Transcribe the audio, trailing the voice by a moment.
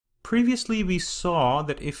previously we saw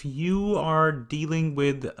that if you are dealing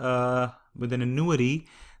with an annuity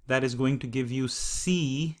that is going to give you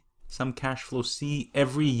C, some cash flow C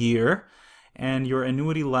every year, and your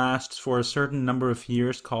annuity lasts for a certain number of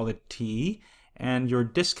years, call it T, and your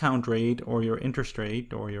discount rate or your interest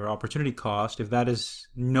rate or your opportunity cost, if that is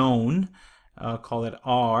known, call it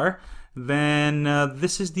R, then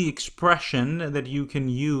this is the expression that you can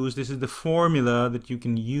use. This is the formula that you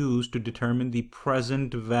can use to determine the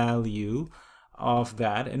present value of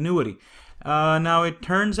that annuity. Now it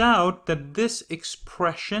turns out that this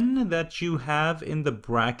expression that you have in the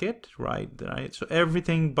bracket, right, so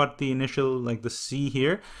everything but the initial, like the C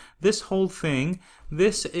here, this whole thing,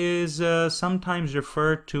 this is sometimes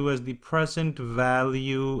referred to as the present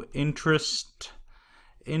value interest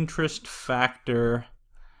factor,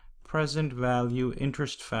 present value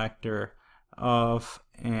interest factor of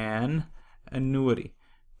an annuity.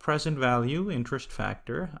 Present value interest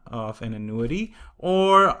factor of an annuity,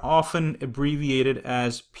 or often abbreviated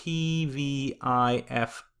as PVIFA,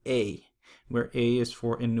 where A is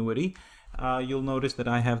for annuity. You'll notice that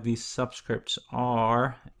I have these subscripts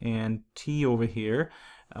R and T over here.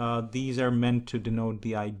 These are meant to denote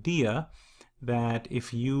the idea that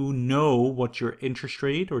if you know what your interest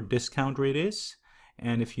rate or discount rate is,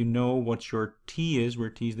 and if you know what your T is, where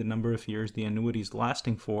T is the number of years the annuity is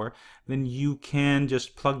lasting for, then you can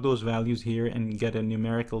just plug those values here and get a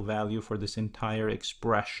numerical value for this entire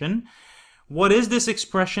expression. What is this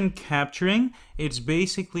expression capturing? It's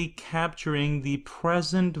basically capturing the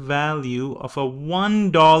present value of a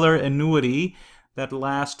 $1 annuity that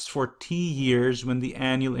lasts for T years when the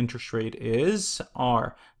annual interest rate is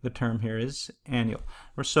R. The term here is annual.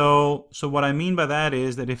 So what I mean by that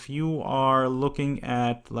is that if you are looking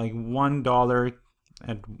at like $1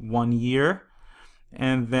 at 1 year,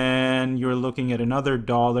 and then you're looking at another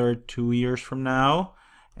dollar 2 years from now,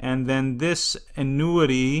 and then this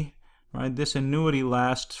annuity, right, this annuity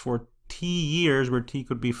lasts for T years, where T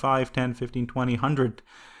could be 5, 10, 15, 20, 100,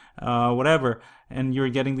 whatever, and you're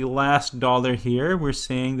getting the last dollar here, we're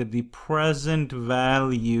saying that the present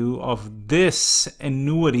value of this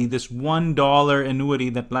annuity, this $1 annuity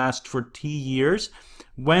that lasts for T years,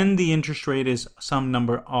 when the interest rate is some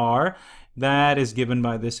number R, that is given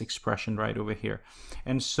by this expression right over here.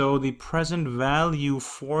 And so the present value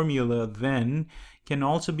formula then can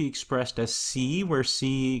also be expressed as C, where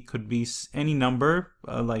C could be any number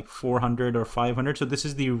like 400 or 500. So this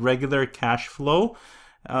is the regular cash flow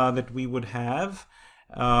that we would have,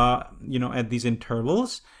 at these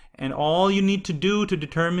intervals. And all you need to do to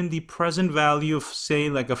determine the present value of, say,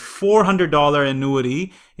 like a $400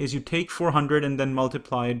 annuity is you take 400 and then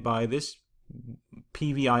multiply it by this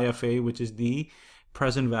PVIFA, which is the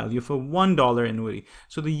present value of a $1 annuity.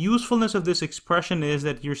 So the usefulness of this expression is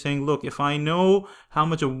that you're saying, look, if I know how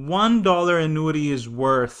much a $1 annuity is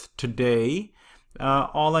worth today,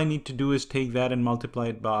 all I need to do is take that and multiply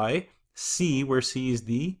it by C, where C is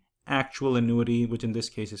the actual annuity, which in this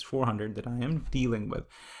case is 400 that I am dealing with.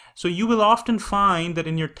 So you will often find that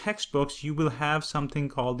in your textbooks you will have something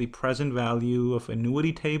called the present value of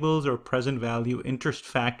annuity tables, or present value interest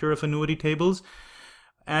factor of annuity tables.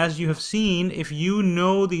 As you have seen, if you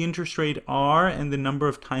know the interest rate R and the number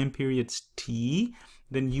of time periods T,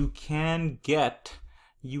 then you can get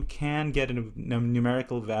a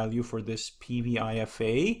numerical value for this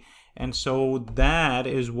PVIFA. And so that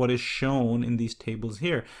is what is shown in these tables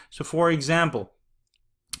here. So for example,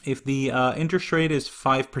 if the interest rate is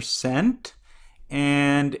 5%,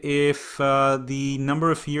 and if the number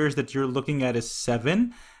of years that you're looking at is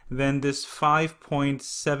 7, then this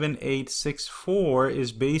 5.7864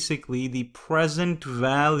 is basically the present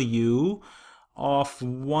value of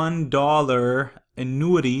 $1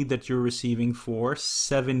 annuity that you're receiving for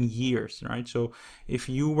 7 years, right? So if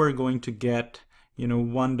you were going to get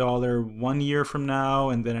 $1 1 year from now,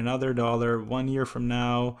 and then another $1 1 year from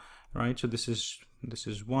now, right? So this is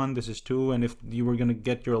 1, this is 2, and if you were going to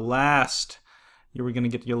get your last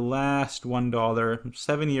 $1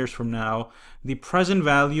 7 years from now, the present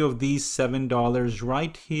value of these $7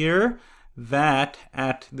 right here, that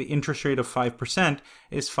at the interest rate of 5%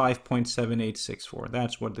 is 5.7864.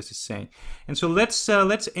 That's what this is saying. And so let's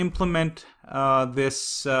implement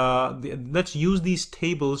this. Let's use these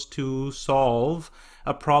tables to solve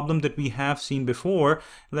a problem that we have seen before.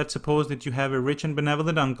 Let's suppose that you have a rich and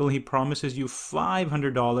benevolent uncle. He promises you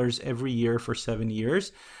 $500 every year for 7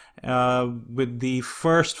 years, with the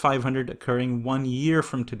first 500 occurring 1 year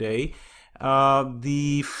from today.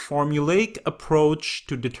 The formulaic approach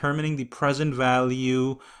to determining the present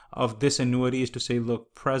value of this annuity is to say,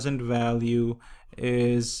 look, present value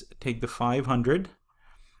is, take the 500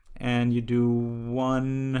 and you do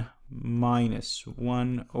 1 minus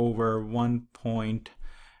 1 over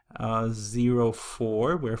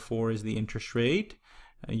 1.04, where 4 is the interest rate.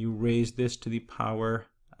 You raise this to the power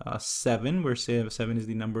 7, where 7 is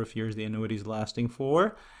the number of years the annuity is lasting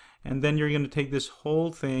for. And then you're going to take this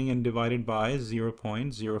whole thing and divide it by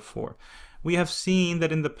 0.04. We have seen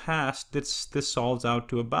that in the past this solves out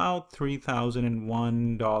to about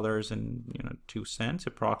 $3,001.02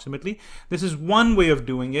 approximately. This is one way of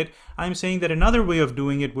doing it. I'm saying that another way of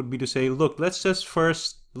doing it would be to say, look, let's just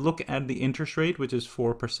first look at the interest rate, which is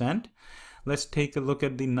 4%. Let's take a look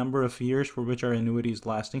at the number of years for which our annuity is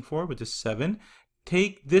lasting for, which is 7.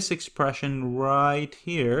 Take this expression right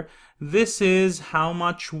here. This is how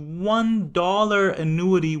much $1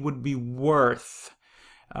 annuity would be worth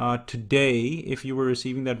today if you were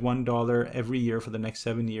receiving that $1 every year for the next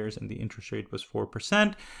 7 years and the interest rate was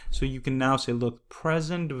 4%. So you can now say, look,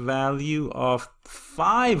 present value of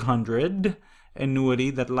 500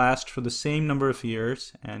 annuity that lasts for the same number of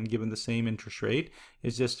years and given the same interest rate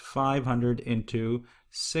is just 500 into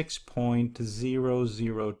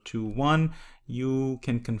 6.0021. You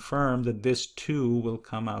can confirm that this too will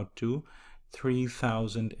come out to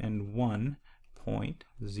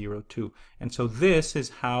 3001.02. And so this is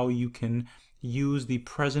how you can use the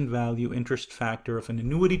present value interest factor of an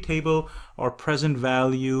annuity table or present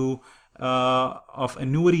value of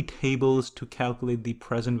annuity tables to calculate the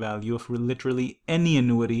present value of literally any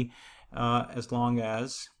annuity, as long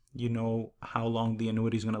as you know how long the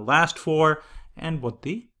annuity is going to last for and what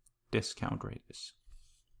the discount rate is.